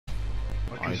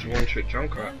I just one-trick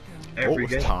Junkrat every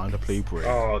game. It's time to play Brigg.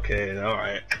 Oh, okay,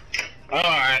 alright.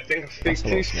 Alright, I think I speak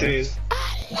too soon.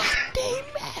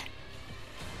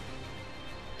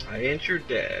 I ain't your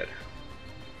dad.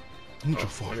 Ain't your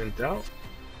father. When in doubt.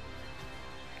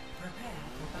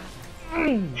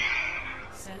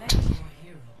 Select your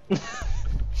hero.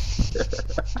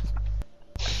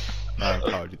 I'm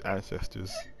proud of these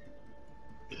ancestors.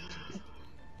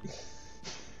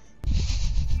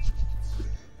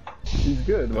 He's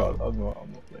good, but I'm not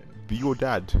playing him. Be your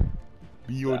dad.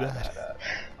 Be your dad.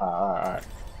 Alright.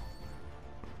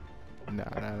 Nah.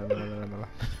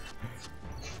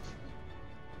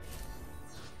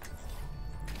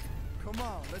 Come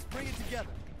on, let's bring it together.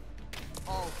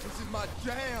 Oh, this is my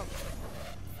jam.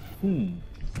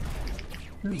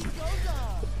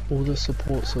 All the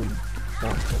supports are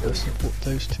those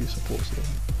two supports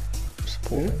are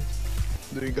supporting.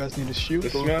 Do you guys need a shield? The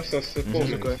Smurfs are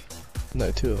supporting.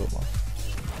 No, two of them are.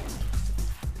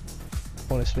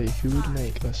 Honestly, who would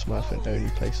make a Smurf and only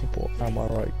play support? Am I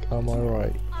right? Am I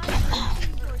right?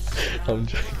 I'm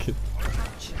joking.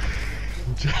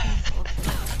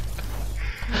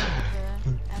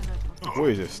 What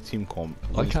is this? Team comp.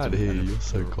 I can't hear you, you're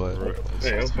so quiet.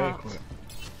 Yeah, I'm very quiet.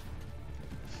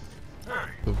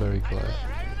 You're very quiet.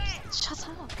 Shut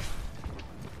up.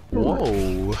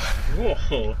 Whoa!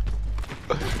 Whoa!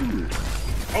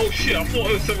 Oh shit, I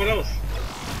thought it was someone else.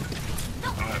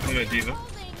 Alright, come here, Diva.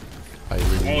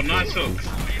 Oh, nice hook.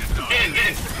 In!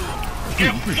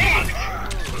 Get fucked!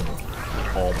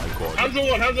 Oh my god. Hands on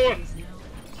one,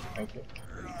 Okay.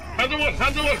 Hands on one,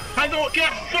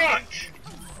 get fucked!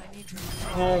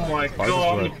 Oh my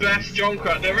god, I'm the best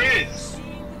Junkrat there is!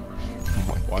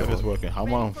 Why is this working? How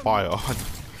am I on fire?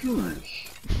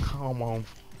 How am I on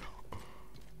fire?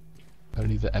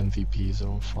 Only the MVPs are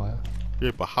on fire.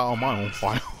 Yeah, but how am I on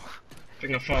fire? I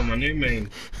think I found my new main.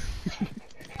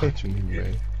 What do you mean,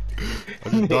 Ray? I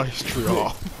just died straight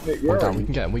off. Nick, Oh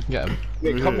damn, we can get him.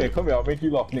 Nick, come here, I'll make you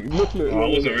laugh. Nick, look. I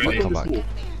wasn't ready. Come back.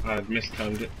 I had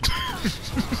mistimed it.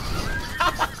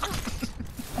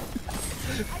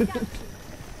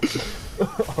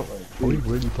 Are we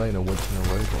really playing a once in a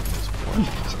row on this point?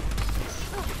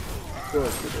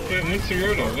 Wait, what's the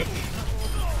road on it?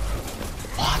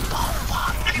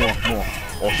 More.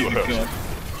 Oh, shoot, hurt.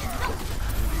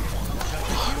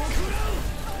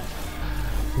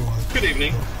 Good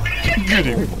evening. Good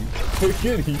evening. Good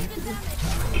evening.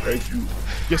 Thank you.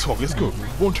 Yes, Hawk, let's go.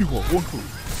 1, 2, 1,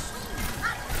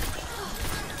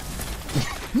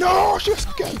 2. No, she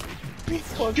escaped.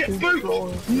 Get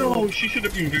booped! No, she should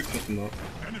have been booped or not.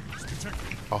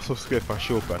 I was so scared if I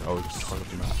shield back, I was just trying to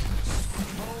do that.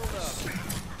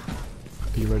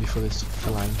 Are you ready for this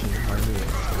flanking Harriet?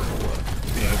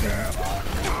 Yeah,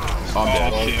 I'm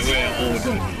oh dead.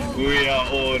 shit, we are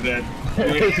all dead.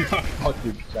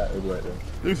 Fucking shattered right there.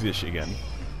 Lose this shit again.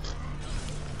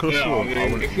 Could've Yeah, sworn I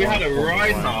mean, if we had a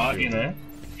Reinhardt, you know.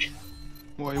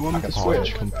 What, you want me to Switch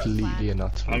switch? completely and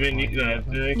utterly. I mean, You got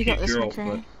keep this, your ult,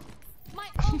 McCree.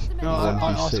 No, I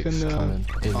asked 1v6 him coming,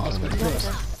 incoming.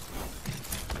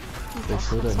 They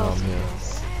still don't know I'm here.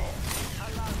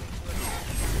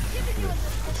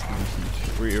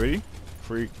 You ready?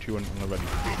 3, 2, 1, I'm ready.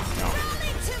 Now.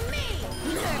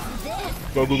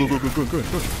 Go. I've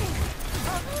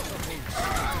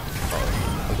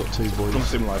got two boys. Come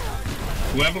sim life.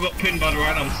 Whoever got pinned by the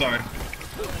right, I'm sorry.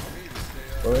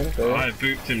 Go in. I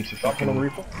booped him to Back on the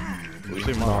fucking...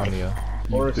 Reaper. Sim life. Narnia.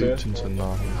 You Or is booped it? into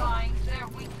Narnia.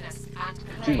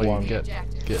 Two Wait, one. get that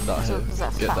So, hit. because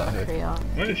that's Get fat that hit. McCree on.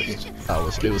 Where is she?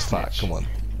 It was fat, come on.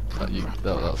 That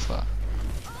was fat.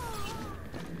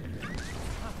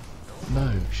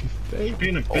 No, she She's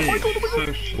being a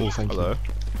bitch. Oh, thank Hello.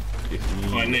 you.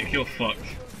 Alright, Nick, you're fucked.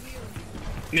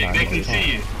 Nick, Nah, they can it's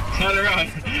see you. Turn around.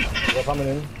 They're coming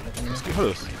in.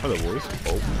 Hello, boys.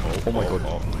 Oh my god.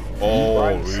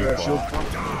 Right, Reaper. shield.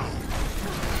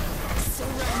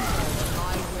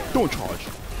 Don't charge.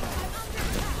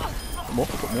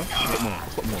 What's up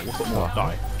more?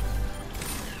 Die.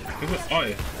 Oh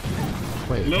yeah.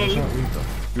 Wait, Lol. there's that Reaper.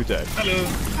 You're dead. Hello.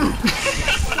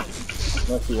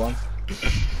 Nice 2-1.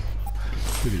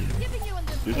 Good evening.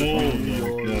 Oh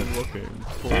my god. Fucking.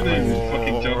 How did this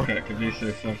fucking Junkrat could be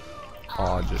so fun?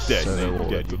 Oh, just Dead, so Nate, all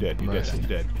you're of dead. them. Mercy.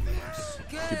 Get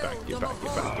back.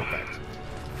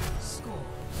 Score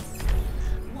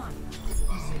 1.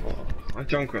 My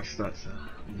Junkrat stats are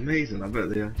amazing, I bet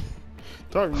they are.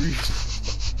 Don't read.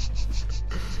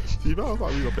 See, if I was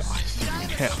like, read up it, I see you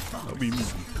care. That'd be me.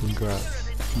 Congrats.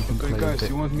 You can Okay, play guys, a bit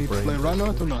you want me to brain. play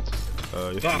Reinhardt or not?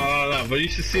 Yes, No, but you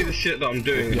should see the shit that I'm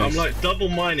doing. Yes. I'm like double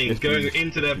mining, Yes, going please.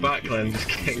 into their backline, just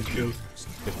getting killed.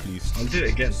 Yes, please. I'll do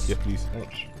it again. Yes, please.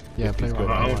 Watch. Yeah, play He's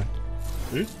Ryan.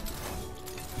 good.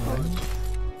 Ryan.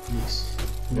 Yes.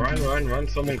 Ryan,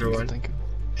 someone go Ryan. Thank you.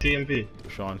 TMP.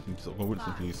 Sean, can you stop going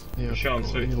Winston, please? Yeah, Sean,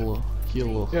 sweet.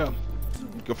 heal. Yeah.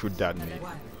 Go for dad, mate.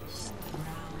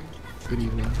 Good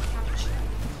evening.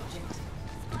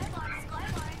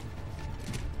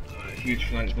 Huge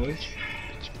flank, boys.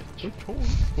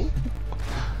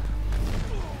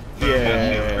 Yeah,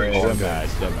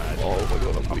 they're mad. Oh my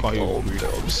god, I can't hear you.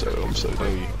 I'm so I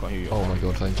can't hear you. Oh my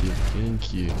god, thank you.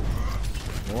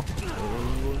 More?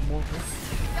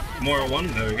 More at one,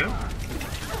 there we go.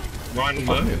 Ryan I'm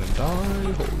low. gonna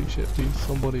die. Holy shit, please,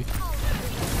 somebody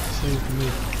save me.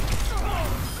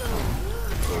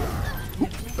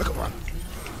 Look at Ryan.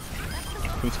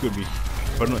 It's gonna be,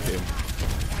 but not him.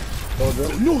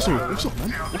 No, sorry. What's up,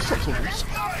 man? What's up?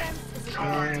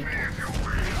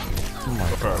 Oh my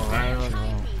god.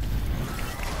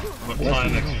 What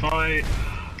time next fight?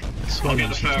 I'll get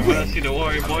the fair mercy, don't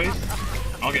worry, boys.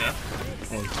 I'll get her.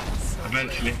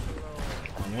 Eventually.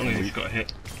 One of these got a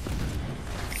hit.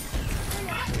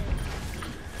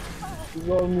 He's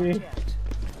on me.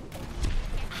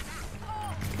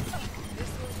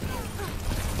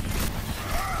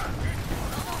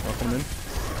 Welcome in.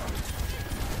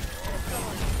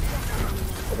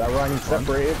 Is that Ryan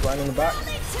separated? Ryan on the back?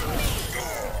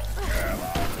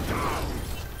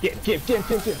 Get. Die.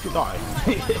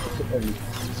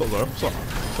 Stop there.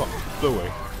 Stop. Go away.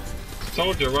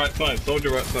 Soldier right side.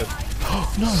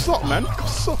 No! Stop, man.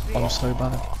 Stop. I'm so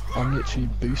bad. I'm literally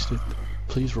boosted.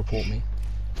 Please report me.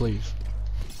 Please.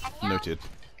 Noted.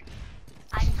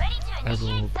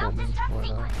 Everyone report me right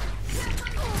now.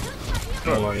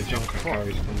 Don't worry, Junker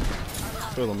carries them.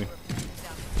 Fill on me.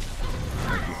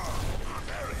 Thank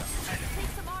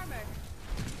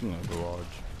you. No,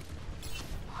 garage.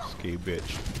 Ski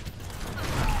bitch.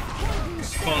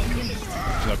 Fuck.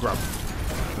 No, grab.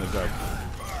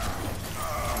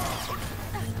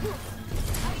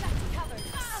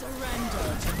 Surrender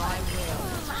to my will.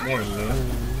 More low.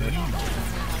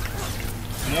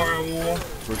 More war.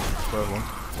 Third one.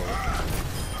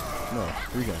 No,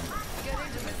 where you going?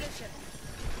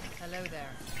 Hello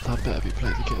there. That better be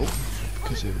played again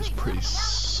because it was pretty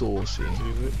saucy.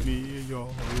 Give it me your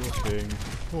thing.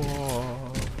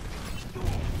 Oh.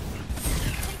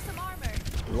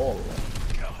 Lol.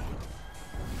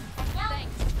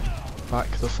 Back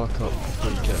the fuck up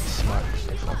before you get smacked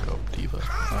the fuck up, Diva.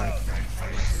 Alright?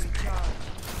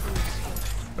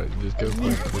 Right, just go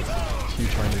quick with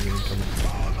huge Chinese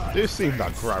incoming. This seems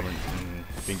like grabbing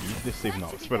thingy. This seems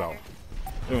not. Spread out.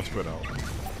 Don't spread out.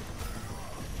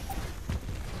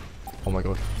 Oh my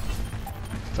god.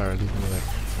 Farrah, leave me there.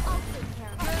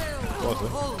 What's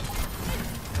it?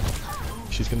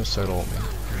 She's gonna solo ult me.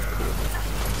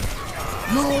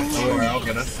 Don't worry, I'll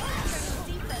get her.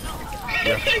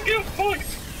 Yeah. Get fucked!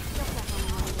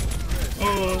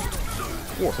 Oh.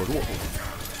 What?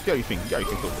 Get your thing. Yeah.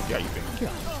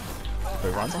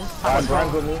 Wait, Ryan's on?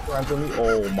 Ryan's on me.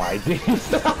 Oh my days.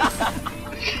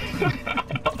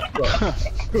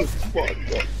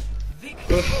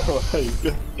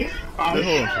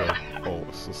 Oh,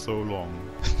 it's so long.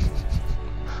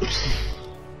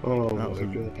 Oh That my was a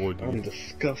god, body. I'm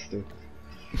disgusted.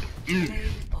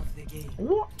 Of the game.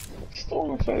 What?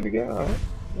 Still on fair to get out.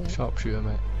 Sharpshooter,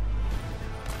 mate.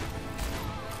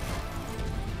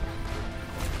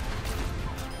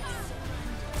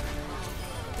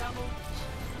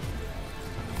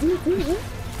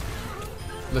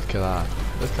 Look at that.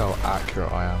 Look how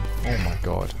accurate I am. Oh my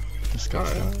god.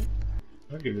 Disgusting.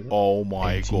 I'll give you that. Oh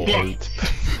my god. 88.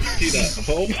 See that?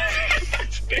 Home?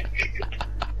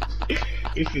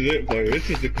 This is it, boy. This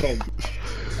is the comp.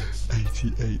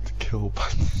 88 kill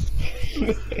button.